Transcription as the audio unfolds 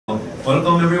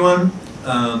Welcome everyone.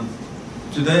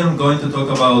 Today I'm going to talk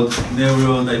about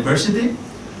neurodiversity.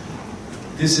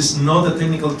 This is not a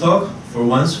technical talk for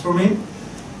once for me.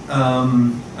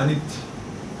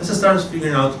 Let's start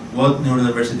figuring out what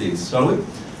neurodiversity is, shall we?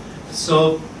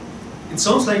 So it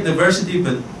sounds like diversity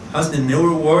but has the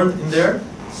neuro word in there.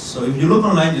 So if you look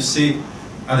online you see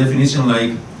a definition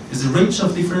like is the range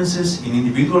of differences in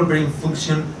individual brain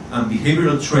function and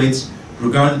behavioral traits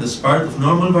regarded as part of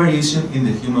normal variation in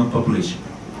the human population.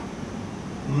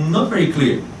 Not very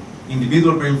clear.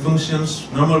 Individual brain functions,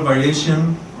 normal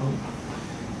variation.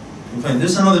 In fact,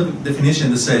 there's another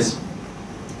definition that says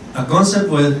a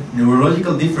concept where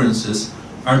neurological differences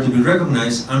are to be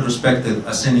recognized and respected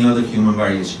as any other human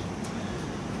variation.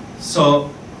 So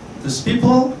there's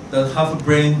people that have a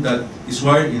brain that is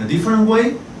wired in a different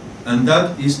way, and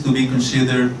that is to be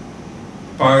considered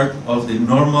part of the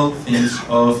normal things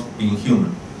of being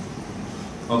human.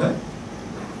 Okay?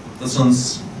 That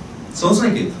sounds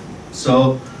like it.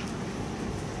 So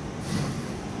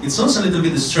it sounds a little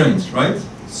bit strange, right?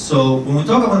 So when we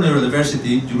talk about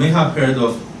neurodiversity, you may have heard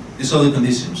of these other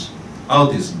conditions: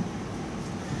 autism,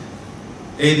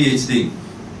 ADHD,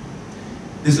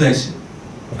 dyslexia,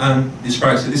 and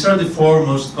dyspraxia. These are the four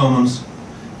most common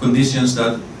conditions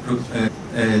that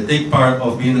take part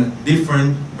of being a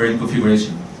different brain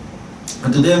configuration.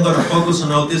 And today I'm going to focus on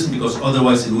autism because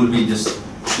otherwise it will be just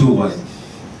too wide.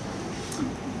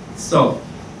 So,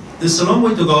 there's a long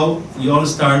way to go. We all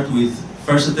start with,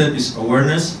 first step is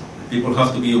awareness. People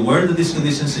have to be aware that these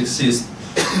conditions exist.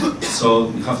 So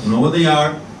you have to know what they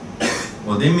are,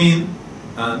 what they mean,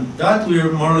 and that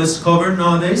we're more or less covered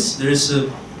nowadays. There is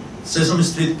a Sesame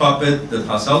Street puppet that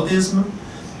has autism.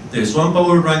 There's one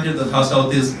Power Ranger that has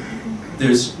autism.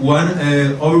 There's one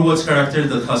Overwatch character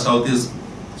that has autism.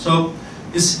 So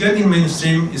it's getting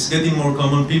mainstream, it's getting more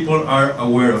common, people are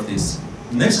aware of this.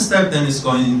 Next step then is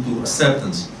going into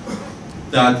acceptance.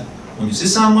 That when you see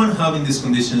someone having these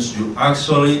conditions, you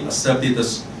actually accept it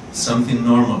as something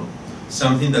normal.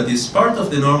 Something that is part of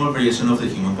the normal variation of the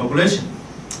human population.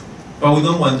 But we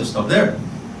don't want to stop there.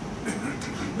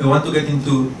 We want to get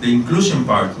into the inclusion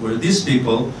part, where these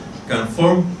people can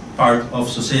form part of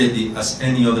society as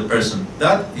any other person.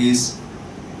 That is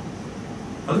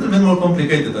a little bit more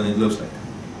complicated than it looks like.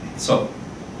 So,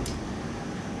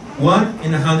 1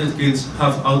 in 100 kids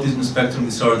have autism spectrum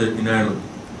disorder in Ireland.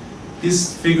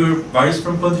 This figure varies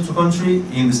from country to country.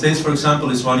 In the States, for example,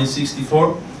 it's 1 in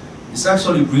 64. It's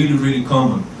actually really, really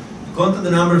common. You count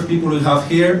the number of people we have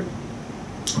here,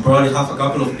 you probably have a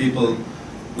couple of people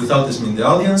with autism in the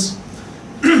audience.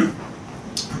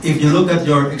 If you look at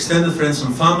your extended friends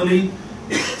and family,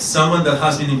 someone that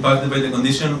has been impacted by the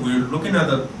condition, we're looking at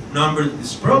a number that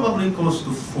is probably close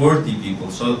to 40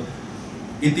 people. So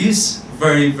it is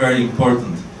very, very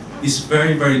important. It's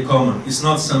very, very common. It's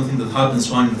not something that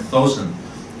happens 1 in 1,000.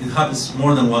 It happens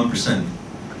more than 1%.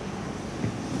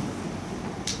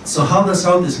 So how does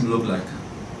autism look like?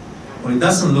 Well, it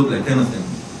doesn't look like anything.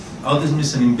 Autism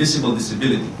is an invisible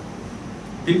disability.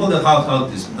 People that have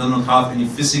autism do not have any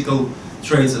physical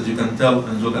traits that you can tell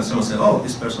and look at someone and say, oh,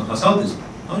 this person has autism.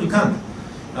 No, you can't.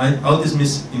 Right? Autism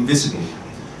is invisible.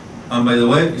 And by the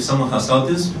way, if someone has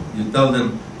autism, you tell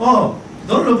them, oh, you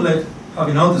don't look like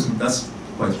having autism. That's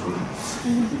quite rude.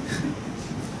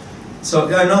 So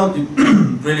yeah, I know you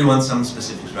really want some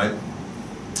specifics, right?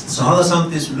 So how does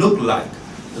autism look like?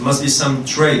 There must be some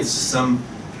traits, some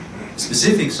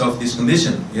specifics of this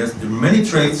condition. Yes, there are many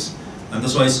traits, and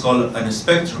that's why it's called a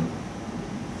spectrum.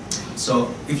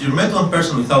 So if you met one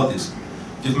person with autism,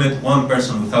 you've met one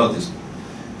person with autism.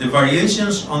 The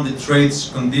variations on the traits,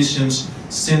 conditions,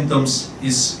 symptoms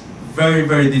is very,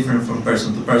 very different from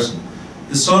person to person.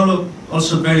 The soul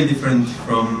also very different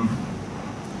from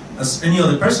as any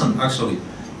other person, actually.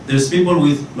 There's people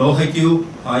with low IQ,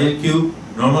 high IQ,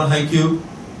 normal IQ.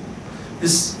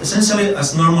 It's essentially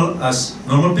as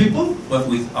normal people, but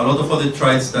with a lot of other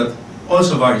traits that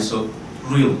also vary, so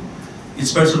really,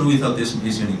 each person with autism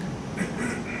is unique.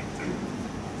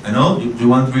 I know you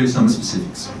want really some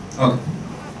specifics. Okay.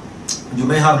 You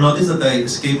may have noticed that I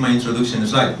skipped my introduction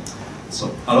slide. So,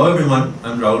 hello everyone,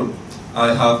 I'm Raul.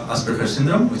 I have Asperger's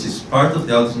syndrome, which is part of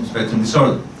the autism spectrum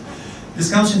disorder.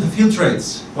 This comes with a few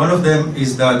traits. One of them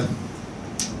is that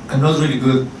I'm not really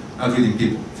good at reading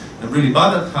people. I'm really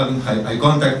bad at having eye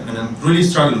contact, and I'm really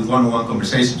struggling with one-on-one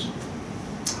conversations.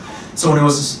 So when I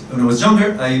was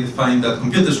younger, I find that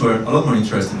computers were a lot more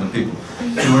interesting than people.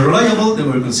 They were reliable, they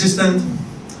were consistent,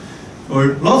 they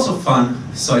were lots of fun,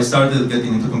 so I started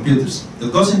getting into computers.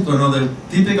 That goes into another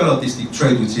typical autistic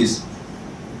trait, which is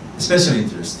special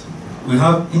interest. We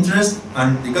have interest,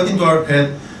 and they got into our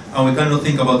head, and we cannot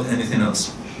think about anything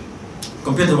else.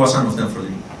 Computer was one of them for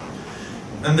me.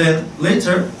 And then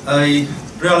later, I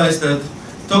realized that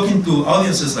talking to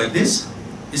audiences like this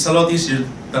is a lot easier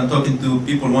than talking to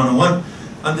people one-on-one.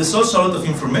 And there's also a lot of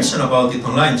information about it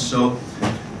online. So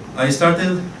I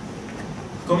started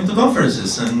coming to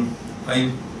conferences, and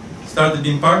I started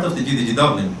being part of the GDG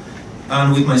Dublin.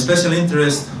 And with my special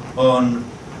interest on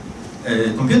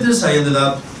computers, I ended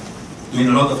up doing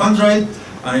a lot of Android,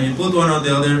 and you put one or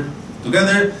the other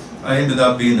together, I ended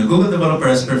up being a Google developer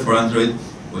expert for Android,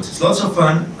 which is lots of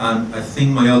fun, and I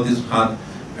think my autism had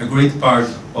a great part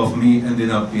of me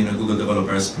ending up being a Google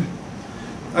developer expert.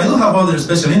 I do have other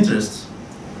special interests,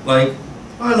 like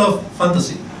I love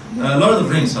fantasy. Lord of the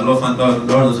Rings, I love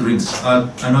Lord of the Rings.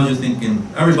 I know you're thinking,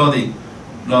 everybody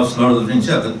loves Lord of the Rings,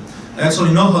 yeah, but I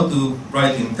actually know how to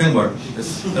write in Tengwar.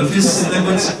 This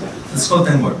language, it's called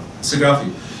Tengwar, it's a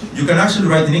graphic. You can actually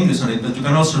write in English on it, but you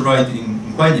can also write in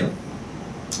Quenya.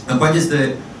 And Quenya is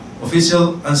the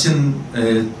official ancient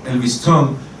Elvish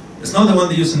tongue. It's not the one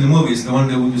they use in the movies. The one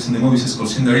they use in the movies is called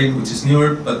Sindarin, which is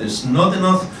newer, but there's not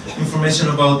enough information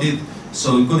about it,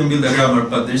 so we couldn't build a grammar.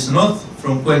 But there's enough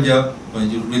from Quenya when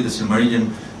you read the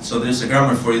Silmarillion, so there's a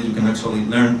grammar for it. You can actually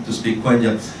learn to speak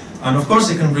Quenya. And of course,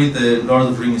 you can read the Lord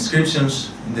of the Rings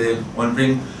inscriptions in the One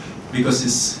Ring, because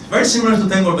it's very similar to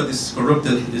Tengwar, but it's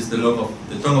corrupted. It's the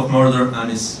tongue of Mordor,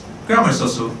 and its grammar is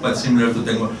also quite similar to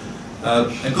Tengwar.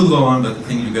 I could go on, but I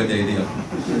think you get the idea.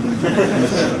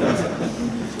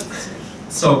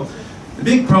 So, the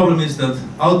big problem is that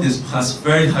autism has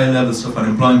very high levels of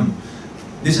unemployment.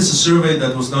 This is a survey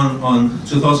that was done on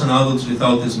 2,000 adults with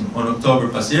autism on October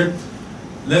past year.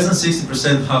 Less than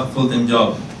 60% have a full-time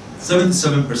job.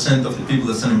 77% of the people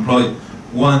that's unemployed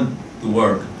want to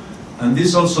work. And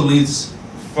this also leads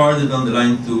farther down the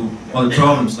line to other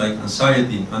problems like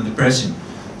anxiety and depression.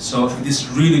 So it is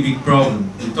a really big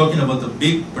problem. We're talking about a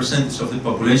big percentage of the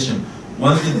population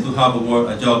wanting to have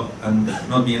a job and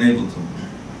not being able to.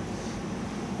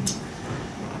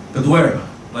 But where?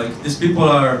 Like, these people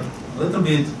are a little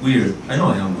bit weird. I know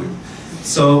I am weird.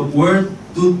 So where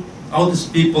do all these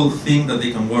people think that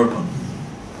they can work on?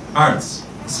 Arts.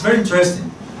 It's very interesting.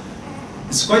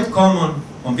 It's quite common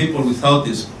on people with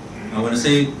autism. And when I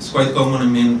say it's quite common, I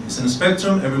mean it's in a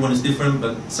spectrum, everyone is different,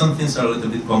 but some things are a little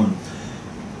bit common.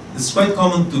 It's quite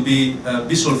common to be a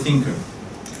visual thinker.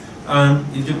 And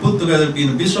if you put together being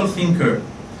a visual thinker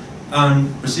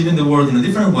and perceiving the world in a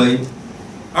different way,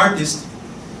 artist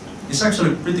is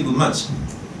actually a pretty good match.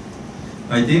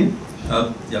 I think,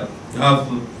 yeah, you have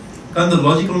kind of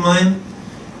logical mind,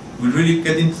 we really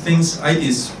get into things. IT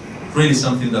is really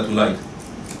something that we like.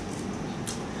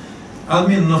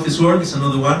 Admin and office work is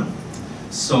another one.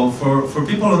 So for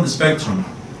people on the spectrum,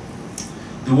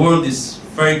 the world is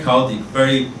very chaotic,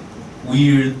 very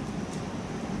weird,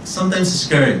 sometimes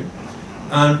scary.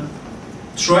 And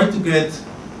try to get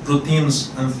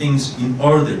routines and things in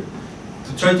order,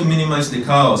 to try to minimize the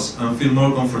chaos and feel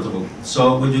more comfortable.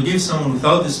 So when you give someone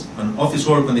without this an office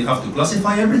work when they have to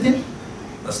classify everything,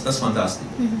 that's fantastic.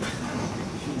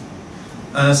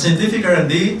 Scientific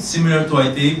R&D, similar to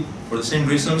IT, for the same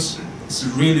reasons, it's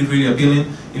really, really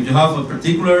appealing. If you have a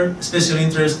particular special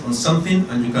interest on something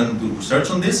and you can do research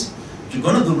on this, you're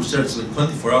going to do research like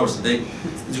 24 hours a day.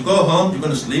 If you go home, you're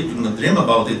going to sleep, you're going to dream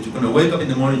about it, you're going to wake up in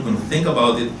the morning, you're going to think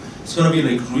about it. It's going to be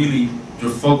like really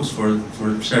your focus for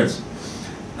research.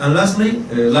 And lastly,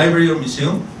 library or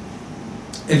museum.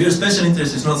 If your special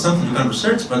interest is not something you can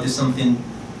research, but it's something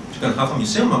you can have a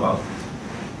museum about,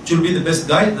 you'll be the best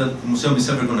guide that the museum is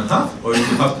ever going to have. Or if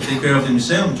you have to take care of the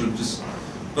museum, you're just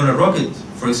going to rock it.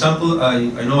 For example,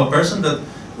 I know a person that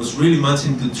was really much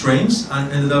into trains and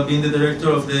ended up being the director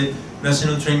of the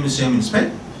National Train Museum in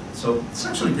Spain. So it's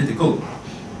actually pretty cool.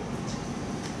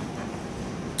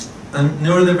 And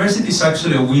neurodiversity is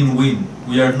actually a win-win.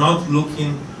 We are not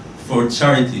looking for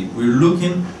charity. We're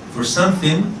looking for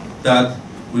something that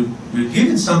we're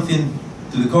giving something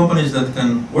to the companies that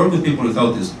can work with people with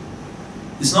autism.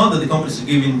 It's not that the companies are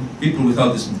giving people with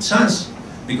autism a chance,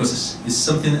 because it's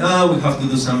something, we have to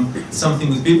do something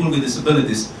with people with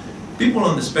disabilities. People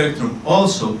on the spectrum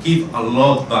also give a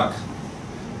lot back.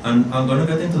 And I'm going to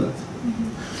get into that.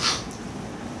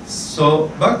 So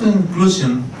back to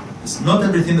inclusion, it's not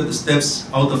everything that steps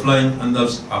out of line and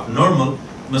that's abnormal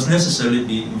must necessarily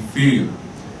be inferior.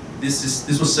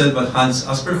 This was said by Hans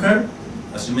Asperger.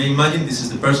 As you may imagine, this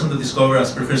is the person that discovered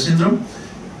Asperger's syndrome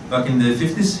back in the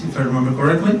 50s, if I remember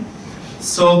correctly.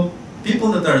 So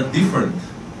people that are different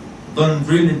don't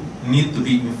really need to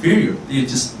be inferior, they're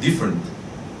just different.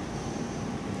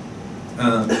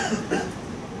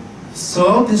 So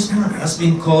autism has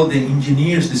been called the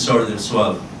engineer's disorder as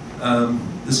well.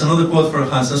 There's another quote from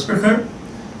Hans Asperger.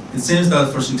 It seems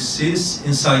that for success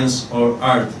in science or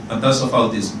art, a dose of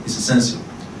autism is essential.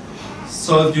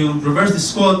 So if you reverse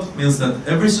this quote, means that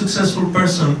every successful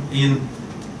person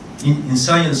in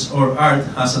science or art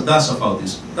has a dose of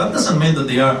autism. That doesn't mean that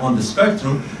they are on the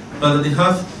spectrum, but that they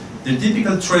have the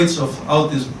typical traits of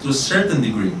autism to a certain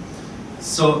degree.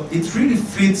 So it really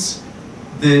fits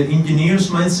the engineer's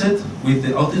mindset with the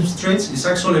autism traits. It's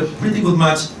actually a pretty good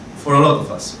match for a lot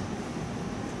of us.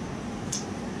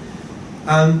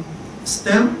 And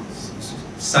STEM,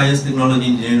 science, technology,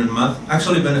 engineering, and math,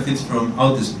 actually benefits from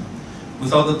autism.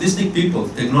 Without autistic people,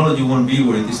 technology won't be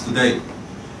where it is today.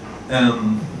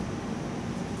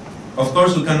 Of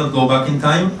course, we cannot go back in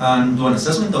time and do an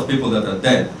assessment of people that are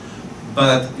dead,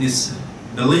 but it's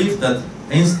believed that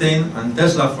Einstein and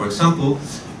Tesla, for example,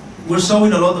 were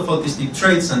showing a lot of autistic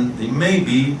traits, and they may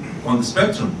be on the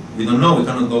spectrum. We don't know, we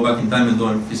cannot go back in time and do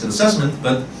a physical assessment,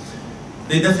 but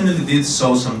they definitely did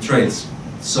show some traits.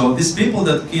 So these people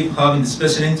that keep having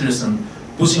special interest and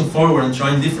pushing forward and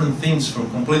trying different things from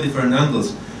completely different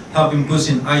angles have been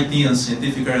pushing IT and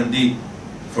scientific R&D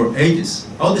for ages.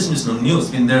 Autism is not new, it's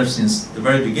been there since the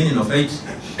very beginning of age.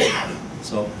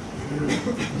 So,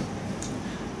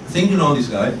 I think you know this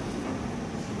guy.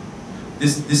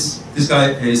 This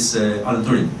guy is Alan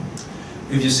Turing.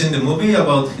 If you've seen the movie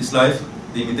about his life,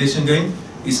 The Imitation Game,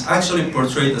 he's actually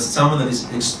portrayed as someone that is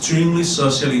extremely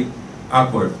socially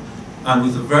awkward and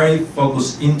with a very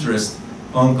focused interest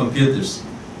on computers.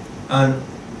 And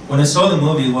when I saw the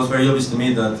movie, it was very obvious to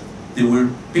me that they were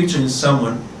picturing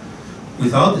someone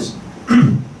with autism.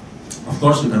 Of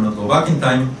course, we cannot go back in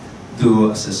time to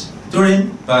assess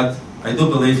Turing, but I do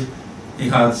believe he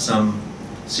had some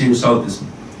serious autism.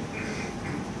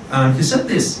 And he said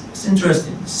this, it's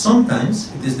interesting,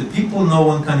 sometimes it is the people no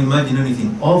one can imagine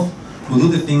anything of who do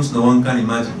the things no one can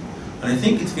imagine. And I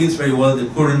think it fits very well the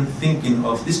current thinking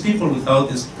of these people with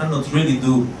autism cannot really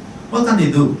do, what can they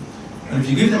do? And if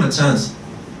you give them a chance,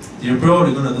 they're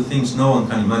probably going to do things no one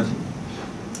can imagine.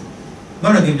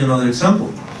 I'm going to give you another example.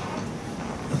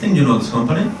 I think you know this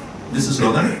company. This is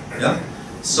Logan, yeah?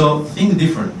 So think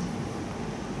different.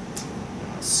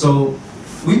 So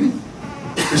we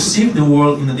perceive the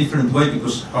world in a different way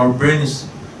because our brain is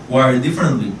wired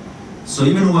differently. So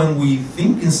even when we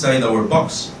think inside our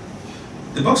box,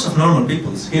 the box of normal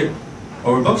people is here.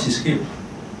 Our box is here.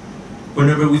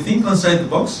 Whenever we think outside the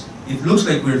box, it looks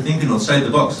like we're thinking outside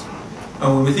the box.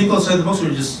 And when we think outside the box,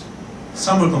 we're just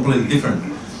somewhere completely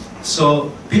different.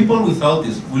 So people with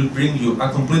autism will bring you a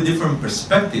completely different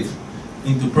perspective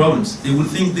into problems. They will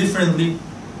think differently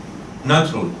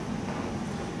naturally.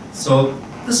 So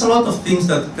there's a lot of things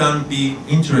that can be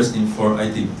interesting for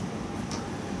IT.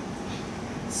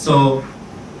 So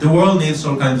the world needs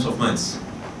all kinds of minds.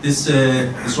 This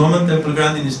woman, Temple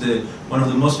Grandin, is one of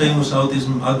the most famous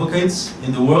autism advocates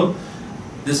in the world.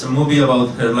 There's a movie about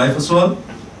her life as well.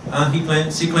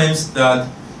 And she claims that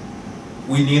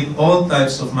we need all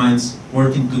types of minds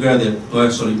working together to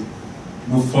actually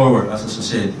move forward as a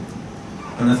society.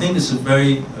 And I think it's a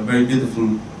very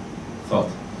beautiful thought.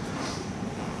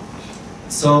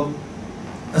 So,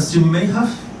 as you may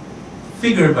have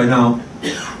figured by now,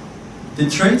 the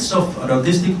traits of an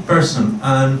autistic person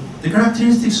and the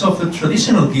characteristics of a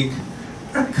traditional geek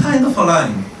are kind of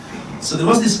aligned. So there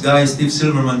was this guy, Steve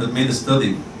Silverman, that made a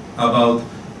study about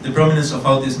the prominence of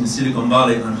autism in Silicon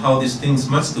Valley and how these things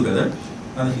match together,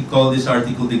 and he called this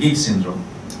article the geek syndrome.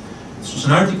 This was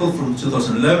an article from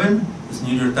 2011, it's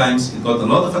New York Times, it got a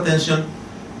lot of attention.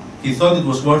 He thought it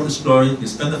was worth exploring. He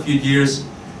spent a few years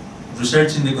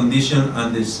researching the condition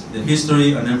and the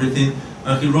history and everything,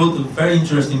 and he wrote a very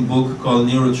interesting book called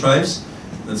Neurodiversity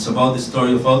I that's about the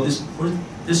story of autism.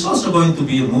 There's also going to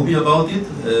be a movie about it.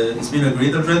 It's been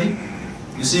agreed already.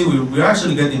 You see, we're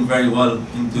actually getting very well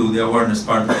into the awareness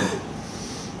part of it.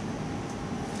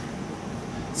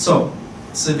 So,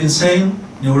 as I've been saying,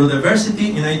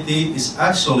 neurodiversity in IT is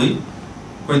actually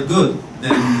quite good.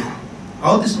 The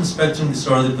autism spectrum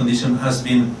disorder condition has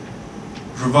been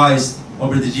revised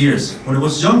over the years. When I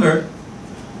was younger,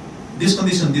 this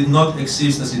condition did not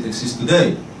exist as it exists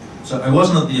today. So I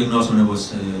was not diagnosed when I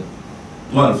was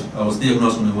 12. I was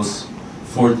diagnosed when I was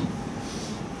 40.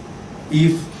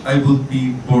 If I would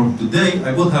be born today,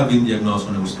 I would have been diagnosed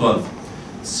when I was 12.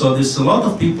 So there's a lot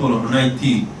of people on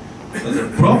IT that are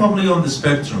probably on the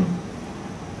spectrum,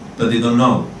 but they don't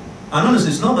know. And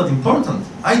honestly, it's not that important.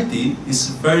 IT is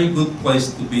a very good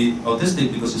place to be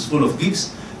autistic because it's full of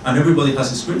geeks and everybody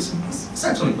has experience. It's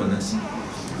actually quite nice.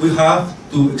 We have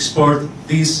to export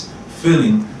this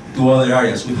feeling to other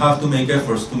areas. We have to make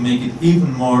efforts to make it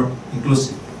even more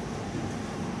inclusive.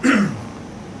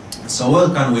 So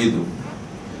what can we do?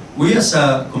 we as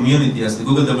a community, as the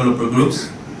Google developer groups,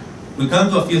 we can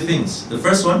do a few things. The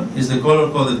first one is the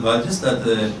color-coded badges that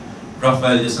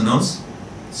Raphael just announced.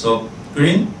 So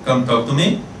green, come talk to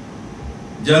me.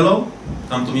 Yellow,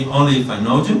 come to me only if I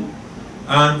know you.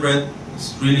 And red,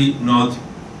 it's really not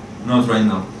right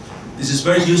now. This is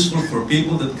very useful for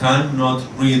people that cannot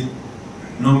read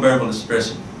non-verbal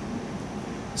expression.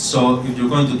 So if you're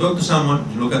going to talk to someone,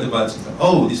 you look at the badge and say,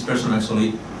 oh, this person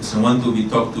actually doesn't want to be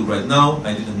talked to right now.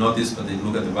 I didn't notice, but they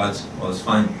look at the badge, well, it's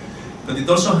fine. But it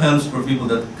also helps for people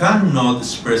that cannot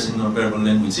express in non-verbal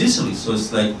language easily. So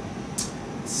it's like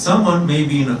someone may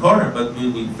be in a corner, but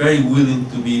will be very willing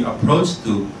to be approached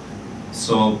to.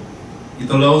 So it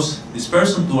allows this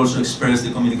person to also express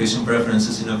the communication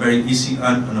preferences in a very easy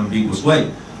and unambiguous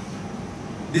way.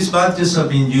 These badges have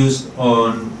been used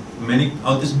on many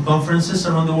autism conferences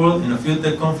around the world, in a few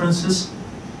tech conferences.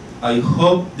 I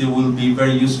hope they will be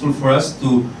very useful for us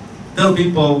to tell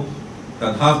people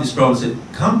that have these problems that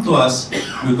come to us,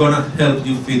 we're going to help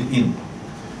you fit in.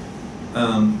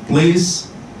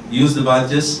 Please use the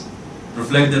badges,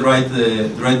 reflect the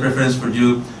right preference for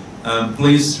you.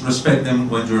 Please respect them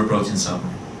when you're approaching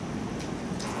someone.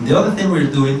 The other thing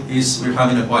we're doing is we're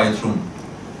having a quiet room.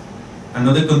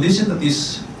 Another condition that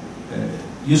is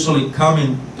usually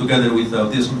coming together with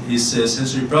autism is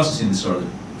sensory processing disorder.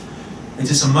 It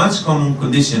is a much common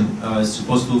condition. It's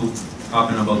supposed to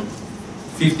happen about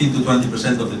 15 to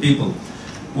 20% of the people,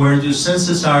 where your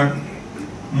senses are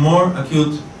more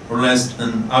acute or less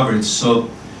than average. So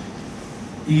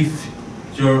if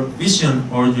your vision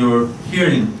or your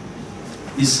hearing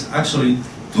is actually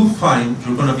too fine,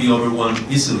 you're going to be overwhelmed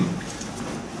easily.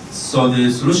 So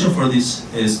the solution for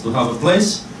this is to have a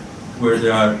place where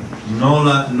there are no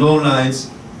low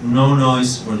lights, no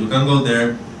noise, where you can go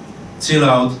there, chill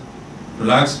out,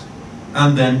 relax,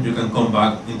 and then you can come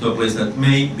back into a place that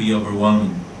may be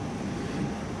overwhelming.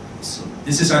 So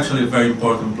this is actually a very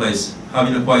important place.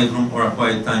 Having a quiet room or a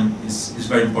quiet time is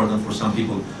very important for some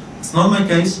people. It's not my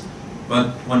case,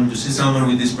 but when you see someone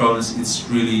with these problems, it's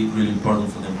really, really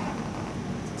important for them.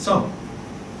 So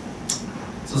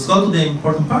let's go to the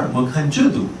important part. What can you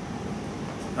do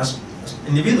as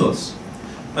individuals?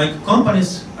 Like,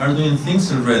 companies are doing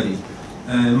things already.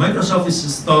 Microsoft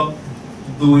is stopped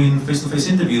doing face-to-face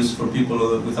interviews for people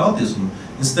with autism.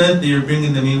 Instead, they are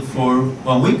bringing them in for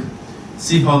 1 week,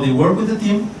 see how they work with the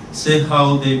team, see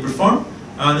how they perform,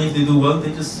 and if they do well,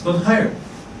 they just got hired.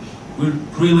 We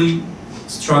really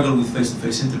struggle with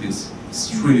face-to-face interviews.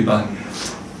 It's really bad.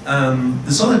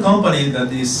 This other company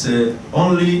that is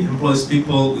only employs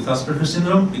people with Asperger's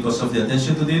syndrome because of the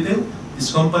attention to detail,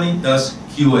 this company does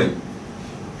QA,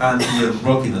 and we are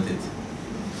working at it.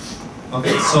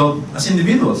 Okay, so as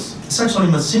individuals, it's actually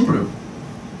much simpler.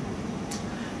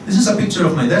 This is a picture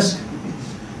of my desk.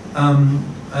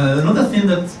 Another thing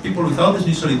that people with autism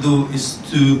usually do is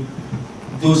to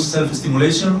do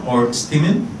self-stimulation or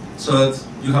stimming, so that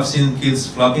you have seen kids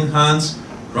flapping hands,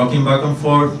 rocking back and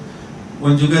forth.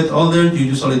 When you get older, you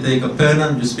usually take a pen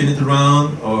and you spin it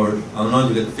around, or I don't know,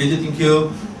 you get a fidgeting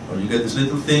cube, or you get these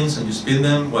little things and you spin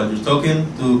them while you're talking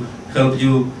to help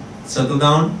you settle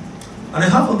down. And I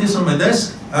have all this on my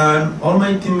desk, and all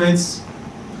my teammates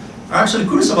are actually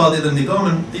curious about it, and they come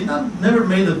and they never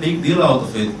made a big deal out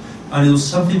of it, and it was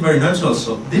something very natural.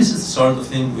 So this is the sort of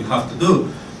thing we have to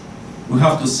do. We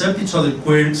have to accept each other's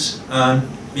quirks and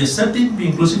be accepting, be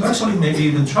inclusive, actually maybe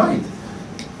even try it.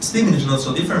 Stimming is not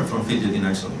so different from fidgeting,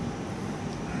 actually.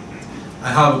 I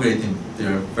have a great team. They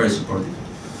are very supportive.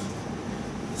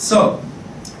 So,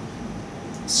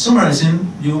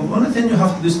 summarizing, the only thing you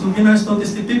have to do is to be nice to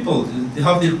autistic people. They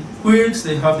have their quirks,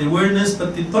 they have their weirdness,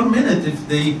 but they don't mean it. If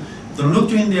they don't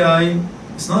look you in the eye,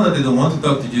 it's not that they don't want to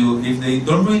talk to you. If they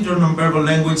don't read your nonverbal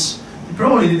language, they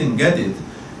probably didn't get it.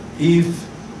 If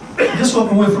you just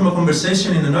walk away from a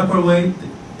conversation in an awkward way, they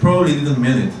probably didn't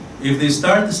mean it. If they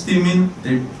start stimming,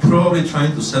 they're probably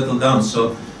trying to settle down.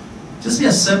 So just be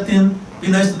accepting, be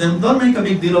nice to them, don't make a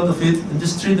big deal out of it, and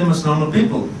just treat them as normal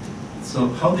people. So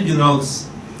how did you know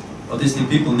autistic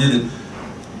people need it?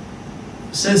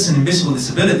 Says it's an invisible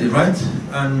disability, right?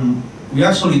 And we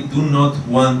actually do not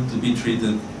want to be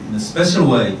treated in a special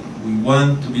way. We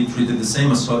want to be treated the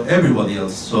same as everybody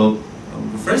else. So I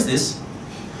will rephrase this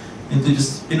into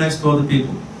just be nice to other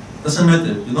people. Doesn't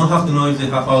matter. You don't have to know if they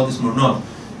have autism or not.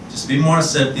 Just be more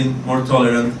accepting, more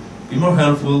tolerant, be more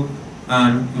helpful,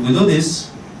 and if we do this,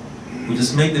 we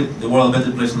just make the world a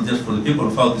better place, not just for the people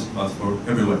of autism, but for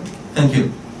everyone. Thank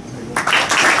you.